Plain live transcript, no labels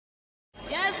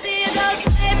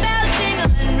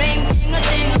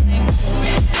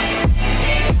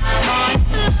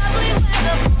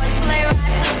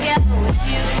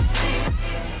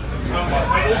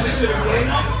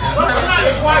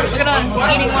us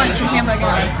eating lunch in Tampa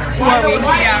again. Who are we?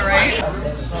 Yeah, right?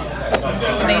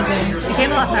 Amazing. It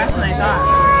came a lot faster than I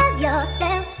thought.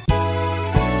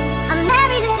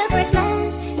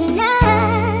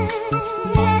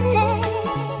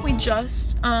 We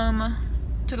just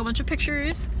took a bunch of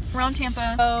pictures around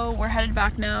Tampa. So we're headed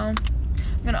back now. I'm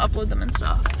gonna upload them and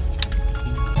stuff.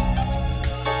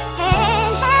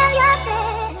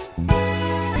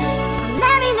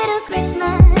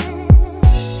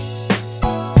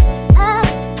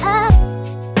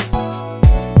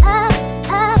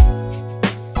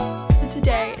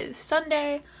 Today is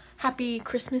Sunday. Happy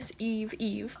Christmas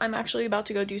Eve. I'm actually about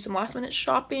to go do some last minute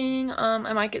shopping.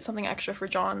 I might get something extra for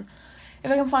John if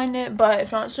I can find it, but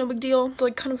if not, it's no big deal. It's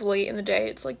like kind of late in the day.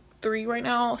 It's like 3 right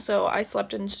now, so I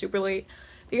slept in super late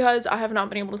because I have not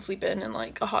been able to sleep in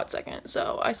like a hot second.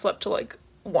 So I slept till like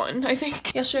 1, I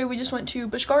think. Yesterday we just went to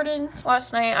Busch Gardens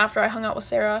last night after I hung out with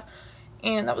Sarah,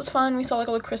 and that was fun. We saw like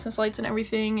all the Christmas lights and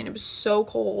everything, and it was so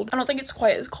cold. I don't think it's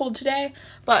quite as cold today,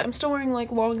 but I'm still wearing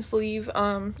like long sleeve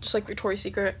just like Victoria's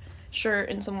Secret shirt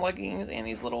and some leggings and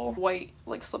these little white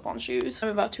like slip-on shoes. I'm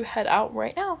about to head out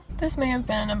right now. This may have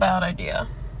been a bad idea.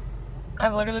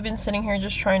 I've literally been sitting here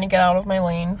just trying to get out of my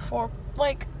lane for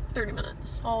like 30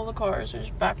 minutes. All the cars are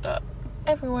just backed up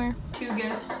everywhere. 2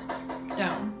 gifts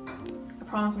down. I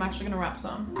promise I'm actually gonna wrap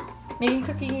some. Making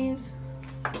cookies,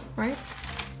 right?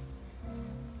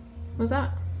 What's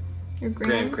that? Your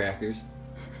graham crackers.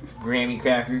 Grammy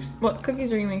crackers. What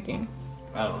cookies are you making?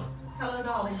 I don't know. Hello,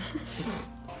 dollies.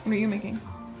 What are you making?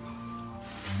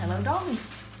 Hello,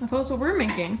 dollies. I thought that's what we're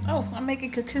making. Oh, I'm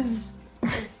making cocoons.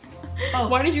 Oh.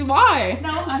 Why did you lie?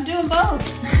 No, I'm doing both.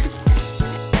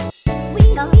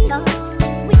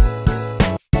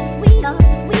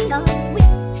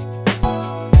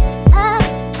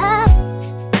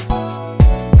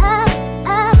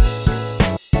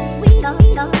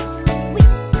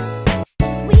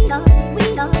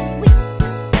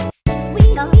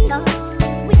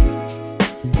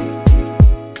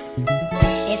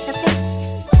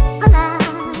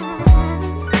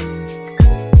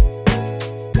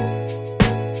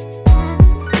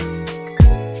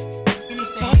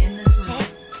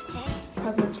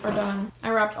 Are done.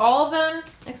 I wrapped all of them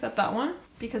except that one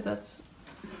because that's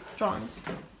John's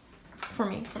for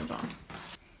me from John.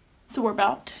 So we're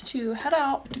about to head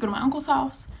out to go to my uncle's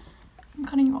house. I'm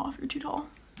cutting you off, you're too tall.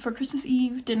 For Christmas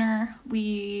Eve dinner,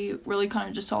 we really kind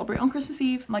of just celebrate on Christmas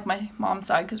Eve, like my mom's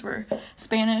side, because we're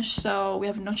Spanish. So we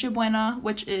have Noche Buena,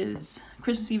 which is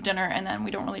Christmas Eve dinner, and then we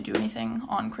don't really do anything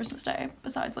on Christmas Day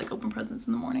besides like open presents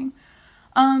in the morning.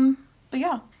 But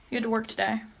yeah, you had to work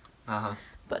today.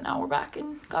 But now we're back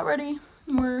and got ready,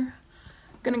 and we're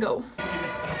gonna go.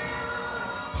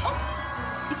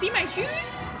 Oh, you see my shoes?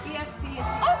 Yes.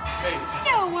 Oh,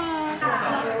 no.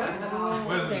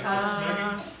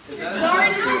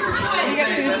 Sorry to disappoint. You got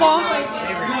foosball?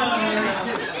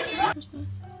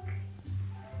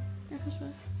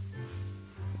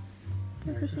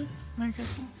 Merry Christmas. Merry Christmas. Merry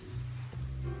Christmas.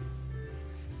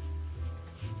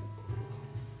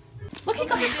 Look, he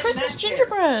got his Christmas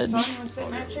gingerbread. You want to sit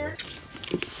in that chair?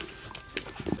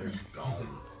 They're gone.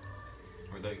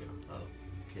 Where'd they go? Oh.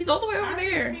 He's all the way over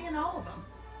there. Seeing all of them.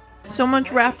 So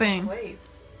much wrapping.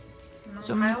 Plates.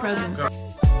 So many presents.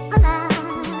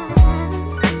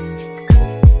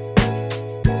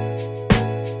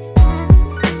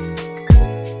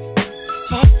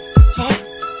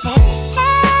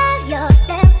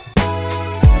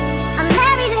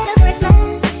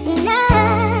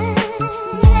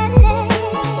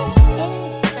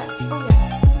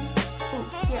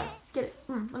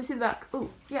 Let me see the back. Oh,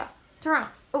 yeah. Turn around.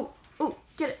 Oh,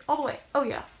 get it all the way. Oh,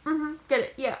 yeah. Get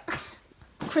it. Yeah.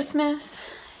 Christmas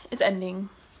is ending.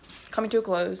 Coming to a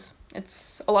close.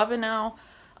 It's 11 now.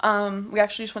 We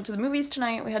actually just went to the movies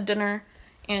tonight. We had dinner.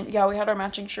 And yeah, we had our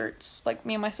matching shirts. Like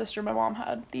me and my sister, my mom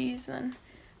had these. And then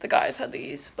the guys had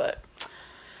these. But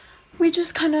we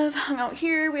just kind of hung out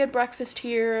here. We had breakfast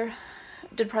here.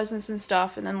 Did presents and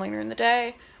stuff. And then later in the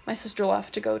day, my sister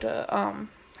left to go to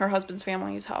her husband's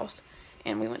family's house.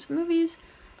 And we went to the movies.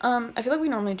 I feel like we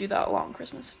normally do that along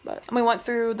Christmas, but we went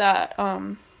through that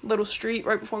little street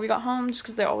right before we got home just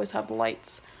because they always have the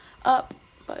lights up.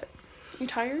 But you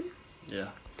tired? Yeah,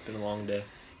 it's been a long day.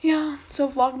 Yeah, so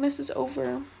VLOGMAS is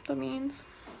over. That means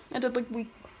I did like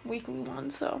weekly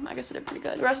ones, so I guess I did pretty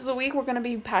good. The rest of the week we're gonna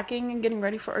be packing and getting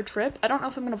ready for our trip. I don't know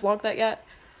if I'm gonna vlog that yet,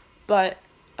 but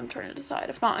I'm trying to decide.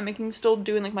 If not, I'm still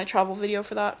doing like my travel video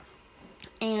for that.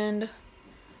 And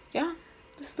yeah.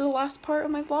 This is the last part of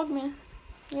my VLOGMAS. I'm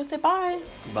gonna say bye.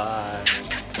 Bye.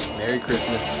 Merry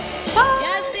Christmas. Bye.